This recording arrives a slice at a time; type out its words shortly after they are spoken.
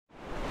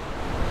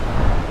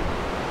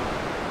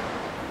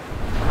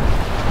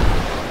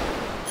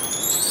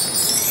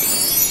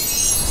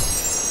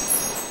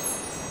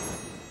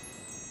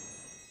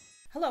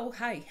Hello,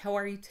 hi, how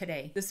are you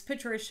today? This is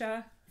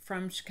Patricia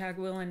from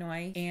Chicago,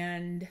 Illinois,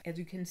 and as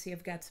you can see,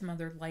 I've got some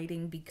other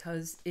lighting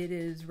because it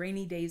is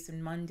rainy days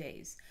and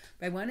Mondays.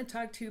 But I want to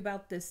talk to you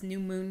about this new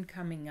moon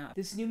coming up.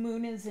 This new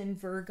moon is in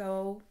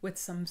Virgo with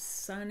some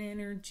sun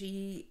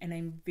energy, and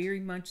I'm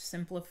very much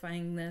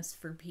simplifying this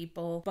for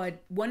people.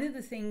 But one of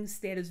the things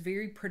that is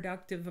very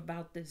productive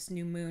about this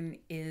new moon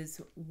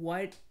is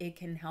what it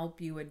can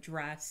help you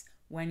address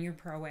when you're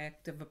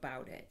proactive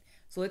about it.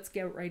 So let's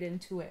get right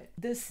into it.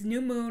 This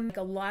new moon, like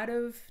a lot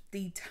of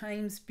the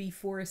times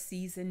before a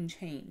season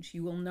change,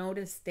 you will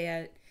notice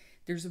that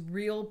there's a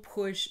real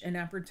push and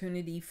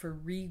opportunity for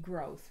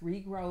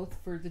regrowth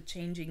for the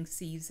changing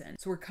season.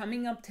 So we're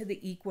coming up to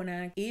the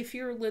equinox. If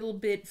you're a little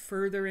bit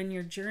further in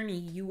your journey,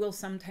 you will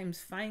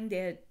sometimes find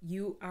that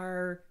you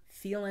are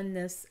feeling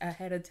this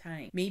ahead of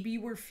time. Maybe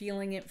you were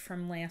feeling it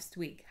from last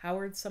week. How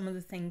are some of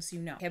the things you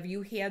know? Have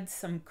you had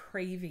some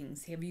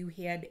cravings? Have you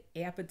had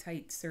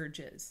appetite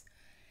surges?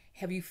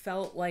 Have you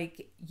felt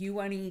like you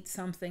want to eat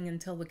something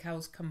until the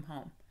cows come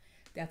home?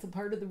 That's a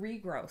part of the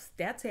regrowth.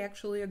 That's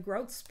actually a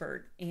growth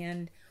spurt.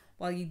 And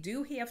while you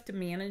do have to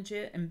manage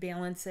it and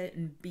balance it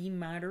and be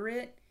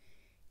moderate,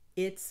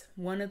 it's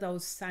one of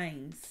those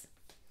signs.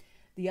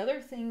 The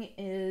other thing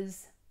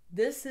is,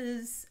 this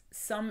is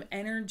some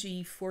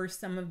energy for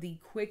some of the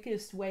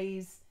quickest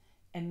ways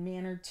and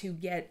manner to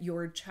get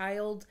your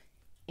child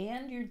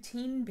and your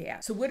teen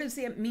back. So what does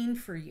that mean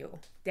for you?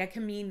 That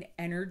can mean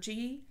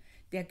energy.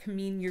 That can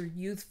mean your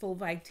youthful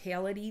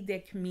vitality.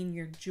 That can mean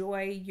your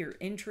joy, your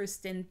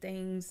interest in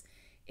things.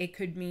 It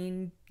could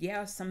mean,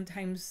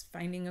 sometimes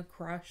finding a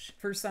crush.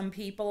 For some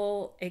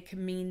people, it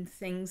can mean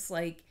things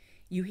like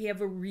you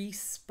have a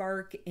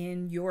re-spark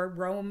in your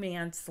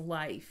romance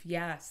life.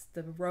 Yes,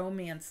 the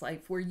romance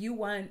life, where you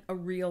want a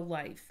real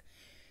life.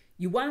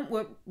 You want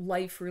what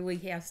life really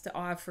has to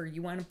offer.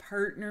 You want a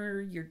partner.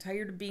 You're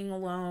tired of being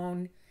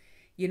alone.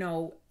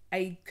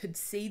 I could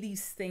say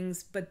these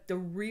things, but the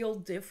real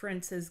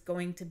difference is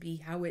going to be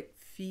how it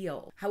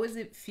feels. How is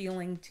it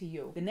feeling to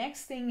you? The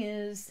next thing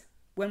is,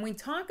 when we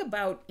talk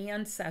about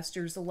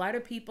ancestors, a lot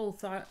of people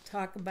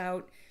talk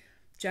about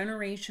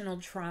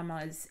generational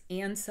traumas,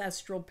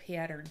 ancestral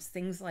patterns,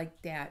 things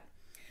like that.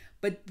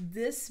 But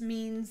this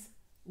means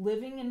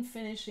living and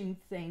finishing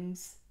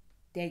things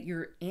that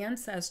your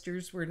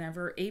ancestors were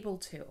never able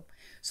to.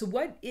 So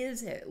what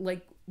is it?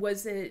 Like,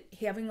 was it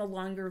having a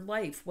longer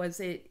life? Was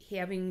it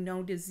having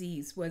no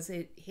disease? Was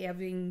it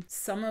having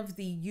some of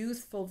the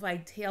youthful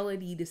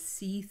vitality to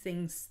see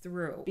things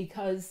through?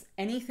 Because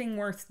anything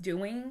worth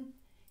doing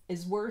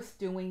is worth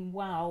doing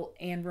well,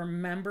 and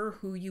remember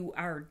who you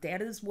are.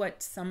 That is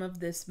what some of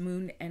this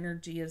moon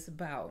energy is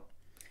about.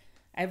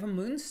 I have a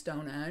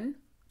moonstone on.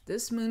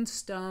 This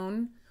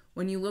moonstone,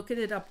 when you look at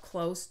it up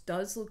close,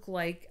 does look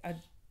like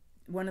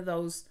one of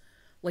those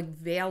like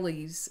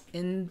valleys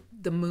in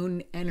the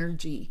moon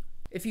energy.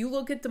 If you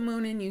look at the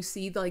moon and you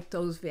see like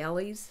those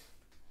valleys,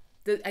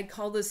 I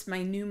call this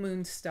my new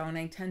moonstone.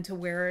 I tend to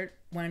wear it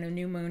when a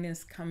new moon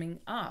is coming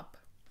up.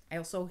 I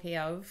also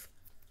have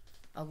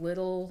a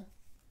little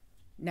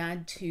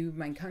nod to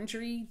my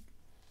country,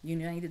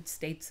 United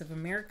States of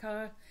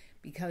America,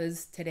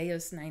 because today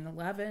is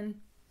 9/11.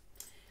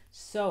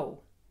 So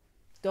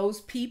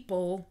those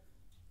people,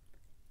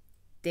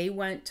 they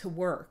went to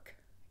work.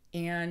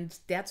 And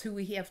that's who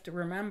we have to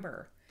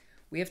remember.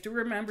 We have to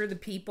remember the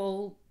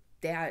people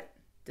that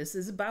this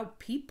is about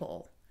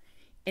people.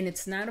 And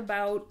it's not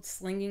about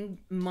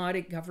slinging mud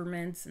at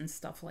governments and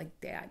stuff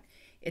like that.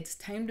 It's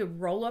time to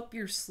roll up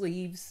your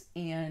sleeves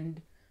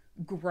and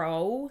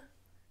grow.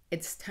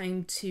 It's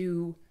time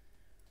to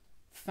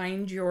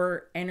find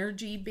your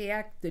energy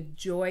back, the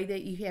joy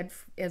that you had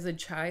as a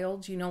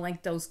child.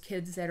 Like those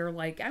kids that are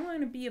like, I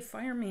want to be a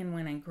fireman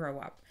when I grow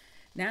up.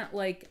 Not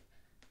like,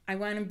 I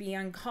want to be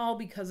on call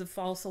because of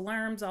false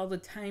alarms all the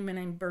time and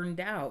I'm burned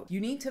out. You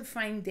need to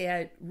find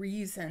that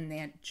reason,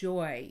 that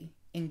joy,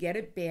 and get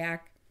it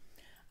back.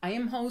 I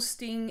am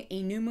hosting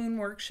a new moon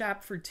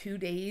workshop for 2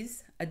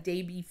 days, a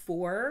day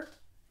before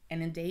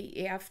and a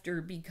day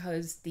after,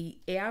 because the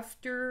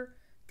after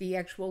the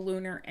actual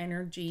lunar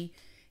energy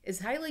is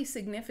highly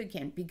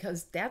significant,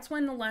 because that's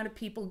when a lot of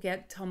people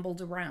get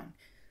tumbled around.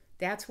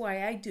 That's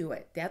why I do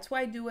it. That's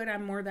why I do it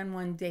on more than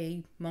one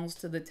day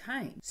most of the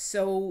time.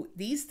 So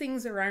these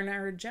things are on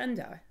our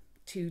agenda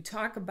to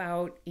talk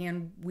about,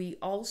 and we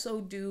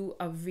also do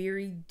a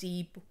very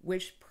deep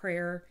wish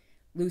prayer,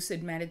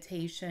 lucid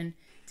meditation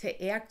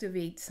to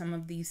activate some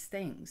of these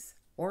things,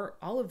 or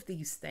all of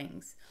these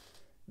things.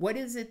 What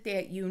is it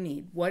that you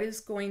need? What is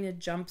going to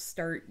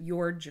jumpstart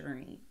your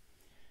journey?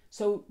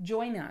 So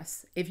join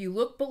us. If you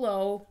look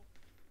below,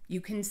 you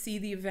can see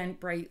the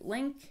Eventbrite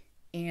link.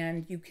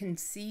 And you can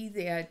see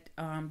that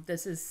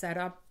this is set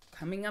up,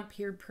 coming up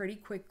here pretty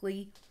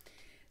quickly.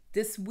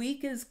 This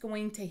week is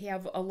going to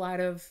have a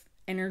lot of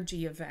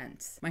energy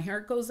events. My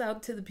heart goes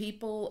out to the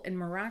people in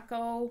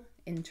Morocco,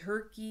 in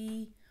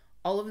Turkey,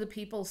 all of the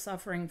people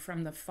suffering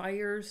from the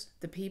fires,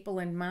 the people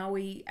in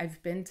Maui.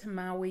 I've been to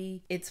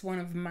Maui. It's one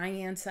of my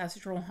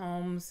ancestral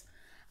homes.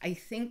 I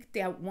think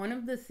that one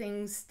of the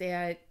things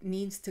that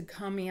needs to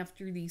come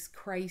after these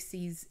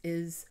crises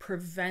is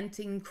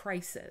preventing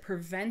crisis,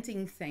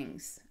 preventing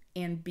things,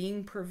 and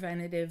being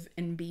preventative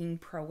and being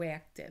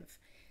proactive.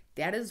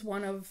 That is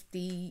one of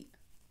the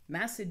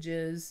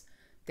messages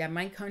that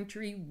my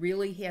country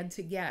really had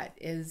to get,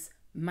 is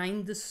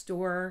mind the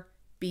store,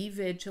 be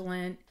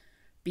vigilant,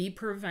 be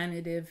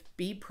preventative,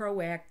 be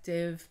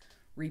proactive,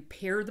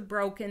 repair the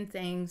broken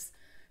things,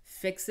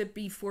 fix it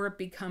before it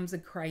becomes a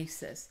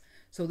crisis.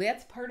 So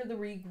that's part of the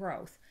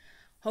regrowth.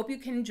 Hope you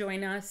can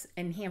join us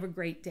and have a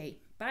great day.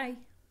 Bye.